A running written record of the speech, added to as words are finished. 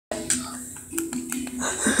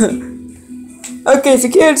Okay, if you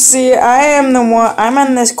can't see, I am the one. I'm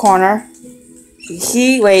in this corner.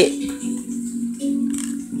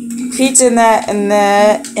 Pete's in that,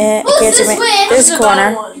 this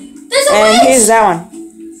corner, and here's that one.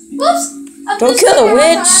 Whoops! Don't kill the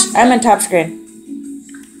witch. I'm in top screen.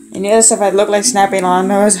 And the other stuff, I look like snapping on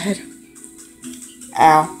Noah's head.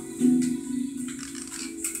 Ow.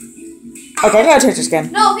 Okay, I gotta change the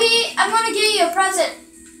skin. No, Pete, I'm gonna give you a present.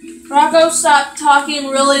 Rocco, stop talking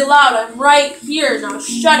really loud. I'm right here. Now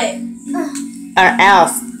shut it.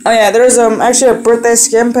 Alf. Oh yeah, there's actually a birthday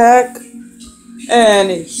skin pack. And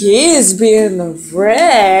he's being the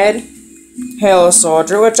red Halo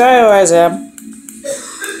Soldier, which I always am.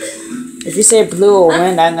 If you say blue or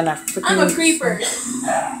wind, I'm gonna freaking... I'm a creeper.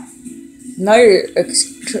 No, you're...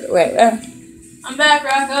 Wait, I'm back,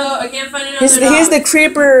 Rocco. I can't find another he's the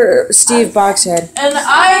creeper Steve Boxhead. And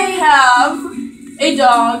I have a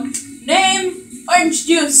dog named Orange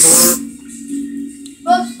Juice.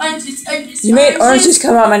 Whoops. Orange juice. You made orange juice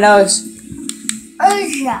come out my nose.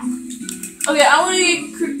 Yeah. Okay, I want to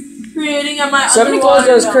be creating on my Somebody close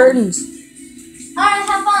those curtains. Alright,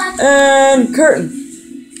 have fun. And curtain.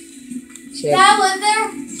 Shit. Can I live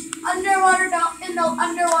there? Underwater dome? In the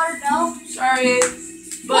underwater dome? Sorry,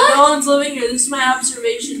 but no one's living here. This is my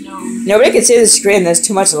observation dome. Nobody can see the screen. There's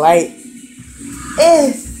too much light.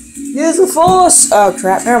 Use the force. Oh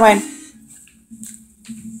crap! Never mind.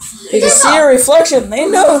 You can see your reflection. They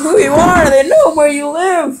know who you are. They know where you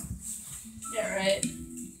live. Yeah, right.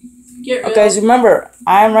 Get real. Okay, so remember,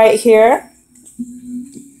 I'm right here.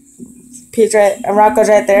 Pete's right. And Rocco's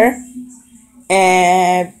right there.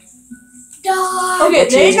 And Dog. Okay,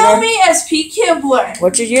 they know me as Pete Kibler.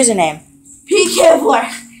 what's your username? Pete Kibler.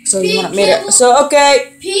 So you want to meet it? So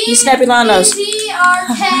okay. He's snapping on us.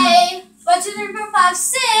 PZRK 1, 2, 3, 4, 5,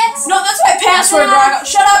 6. No, that's my password, Rocco.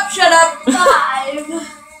 Shut up. Shut up.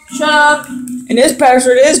 5. Shut up. And his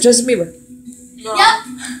password is Justin Bieber. No. Yep.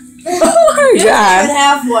 Oh my You don't god. even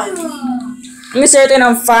have one. Let me set everything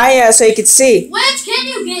on fire so you can see. Which can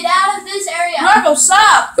you get out of this area? Rocco,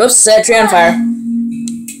 stop. Oops, set a tree on fire.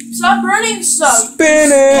 Stop burning stuff.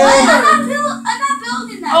 Spinning. I'm not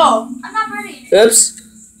building that. Oh. I'm not burning it. Oops.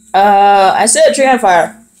 I set a tree on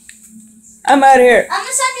fire. I'm out of here. On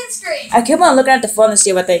the second screen. I keep on looking at the phone to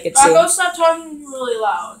see what they can see. Rocco, stop talking really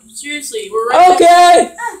loud. Seriously, we're right next-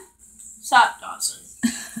 Okay. Stop, Dawson.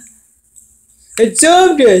 It's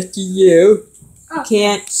obvious to you.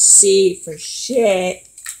 Can't see for shit.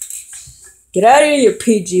 Get out of here, you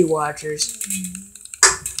PG watchers.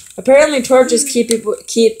 Apparently, torches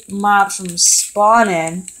keep mobs from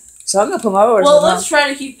spawning. So I'm gonna put my words. Well, let's try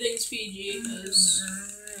to keep things PG. Cause...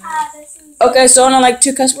 Okay, so on like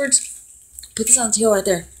 2 cuss words. Put this on the tail right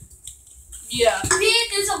there. Yeah.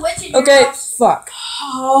 Pete, there's a witch in your Okay, house. fuck.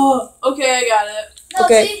 Oh, okay, I got it. No,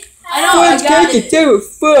 Okay. see? I know, I got it.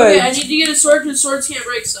 Fudge. Okay, I need to get a sword because swords can't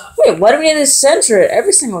break stuff. Wait, why do we need to censor it?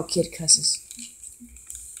 Every single kid cusses.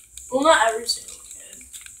 Well, not every single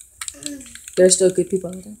kid. There's still good people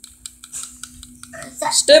out there.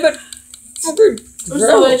 Stupid. Fucking Where's the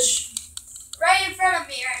girl. witch? Right in front of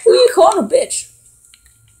me, right? Who are you calling a bitch?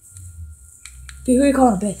 Who are you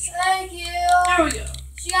calling a bitch? Thank you. There we go.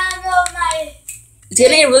 She gotta build my... It's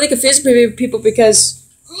getting really confusing for people because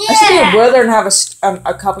I should be a brother and have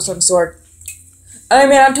a cobblestone sword. I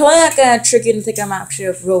mean, I'm totally not gonna trick you into thinking I'm actually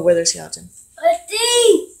a real wither skeleton. But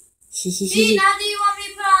D! D, now do you want me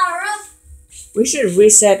to put on a roof? We should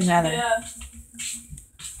reset Nether. Yeah.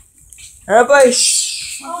 Everybody,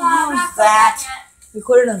 Oh, I'm not that.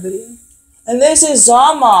 Recorded on video. And this is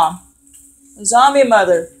Zoma, zombie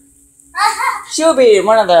mother. She'll be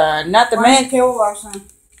one of the, not the main kill son.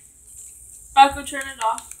 Rocco, turn it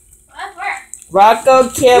off. What? Where? Rocco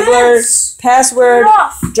Kibler's password, Turn it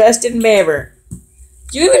off. Justin Bieber.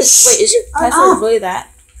 Do you even, wait, is your password really that?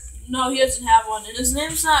 No, he doesn't have one. And his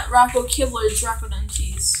name's not Rocco Kibler, it's Rocco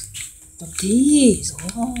Dentis. These.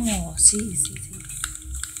 Oh, see.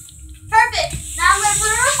 Perfect. Now I'm gonna put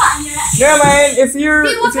a roof on your head. Never mind. If you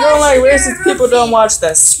don't like racist people, don't watch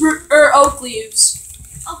this. Oak leaves.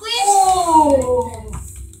 Oh, please. Oh.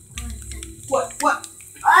 What?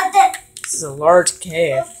 This is a large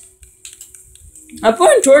cave. I'm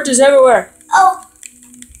putting torches everywhere. Oh.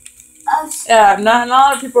 Yeah, not a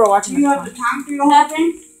lot of people are watching. You have the time to do the whole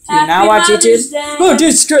thing? Do you not watch YouTube? Day. Oh,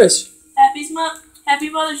 Jesus Christ! Happy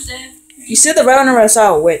Mother's Day. You said the right whenever I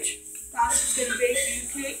saw a witch. Thought it was gonna bake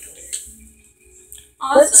you cake.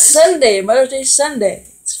 Oh, It's that's nice. Sunday. Mother's Day Sunday.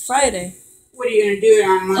 It's Friday. What are you gonna do it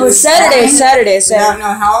on Monday? Oh, it's Saturday. Saturday. Without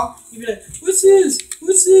no help? You'd be like, what's this?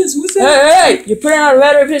 What's this? What's that? Hey! You're putting out a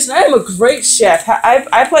red reputation. I am a great chef.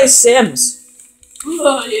 I play Sims.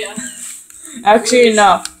 Oh, yeah. Actually,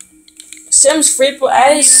 no. Sims Free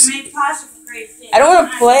Play. Made pasta for grade 6. I don't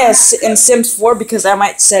want to play in Sims 4 because I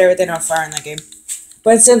might set everything on fire in that game.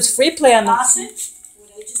 But in Sims Free Play on the... Dawson, what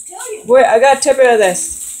did I just tell you? Wait, I got a tip of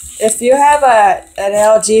this. If you have an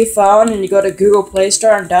LG phone and you go to Google Play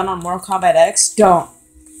Store and download Mortal Kombat X, don't.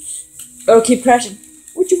 It'll keep crashing.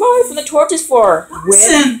 What'd you buy from the torches for?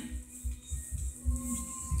 Dawson!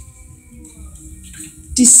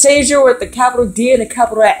 Desager with a capital D and a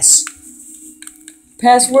capital S.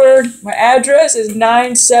 Password, my address is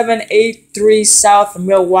 9783 South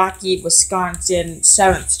Milwaukee, Wisconsin,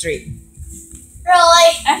 7th Street.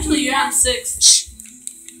 Really? Actually, you're on 6. Shh.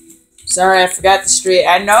 Sorry, I forgot the street.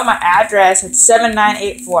 I know my address. It's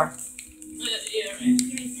 7984. Yeah, right.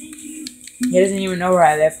 He doesn't even know where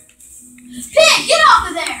I live. Pig, get off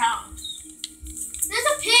of there! There's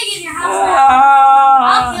a pig in your house now.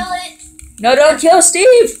 I'll kill it. No, don't kill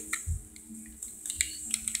Steve!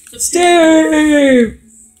 Steve!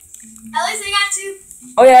 At least I got 2.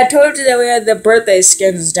 Oh yeah, I told you that we had the birthday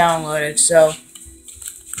skins downloaded, so...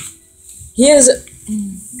 He is...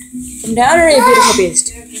 From down here, a beautiful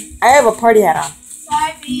beast. I have a party hat on.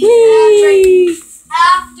 Sorry, Pete. Whee!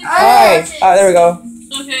 After Alright, there we go.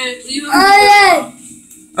 Okay, leave it.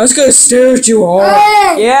 I was gonna stare at you all.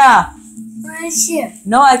 Yeah. Where's here?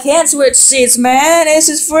 No, I can't switch seats, man. This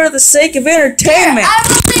is for the sake of entertainment. I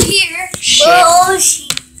will sit here. Shit. Oh,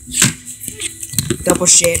 shit. Double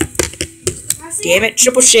shit. Damn it,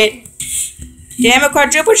 triple shit. Damn it,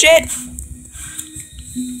 quadruple shit.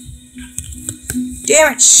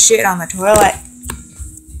 Damn it, shit on the toilet.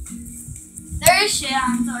 There is shit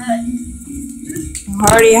on the toilet.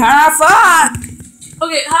 Party, huh? Fuck!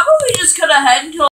 Okay, how about we just cut ahead until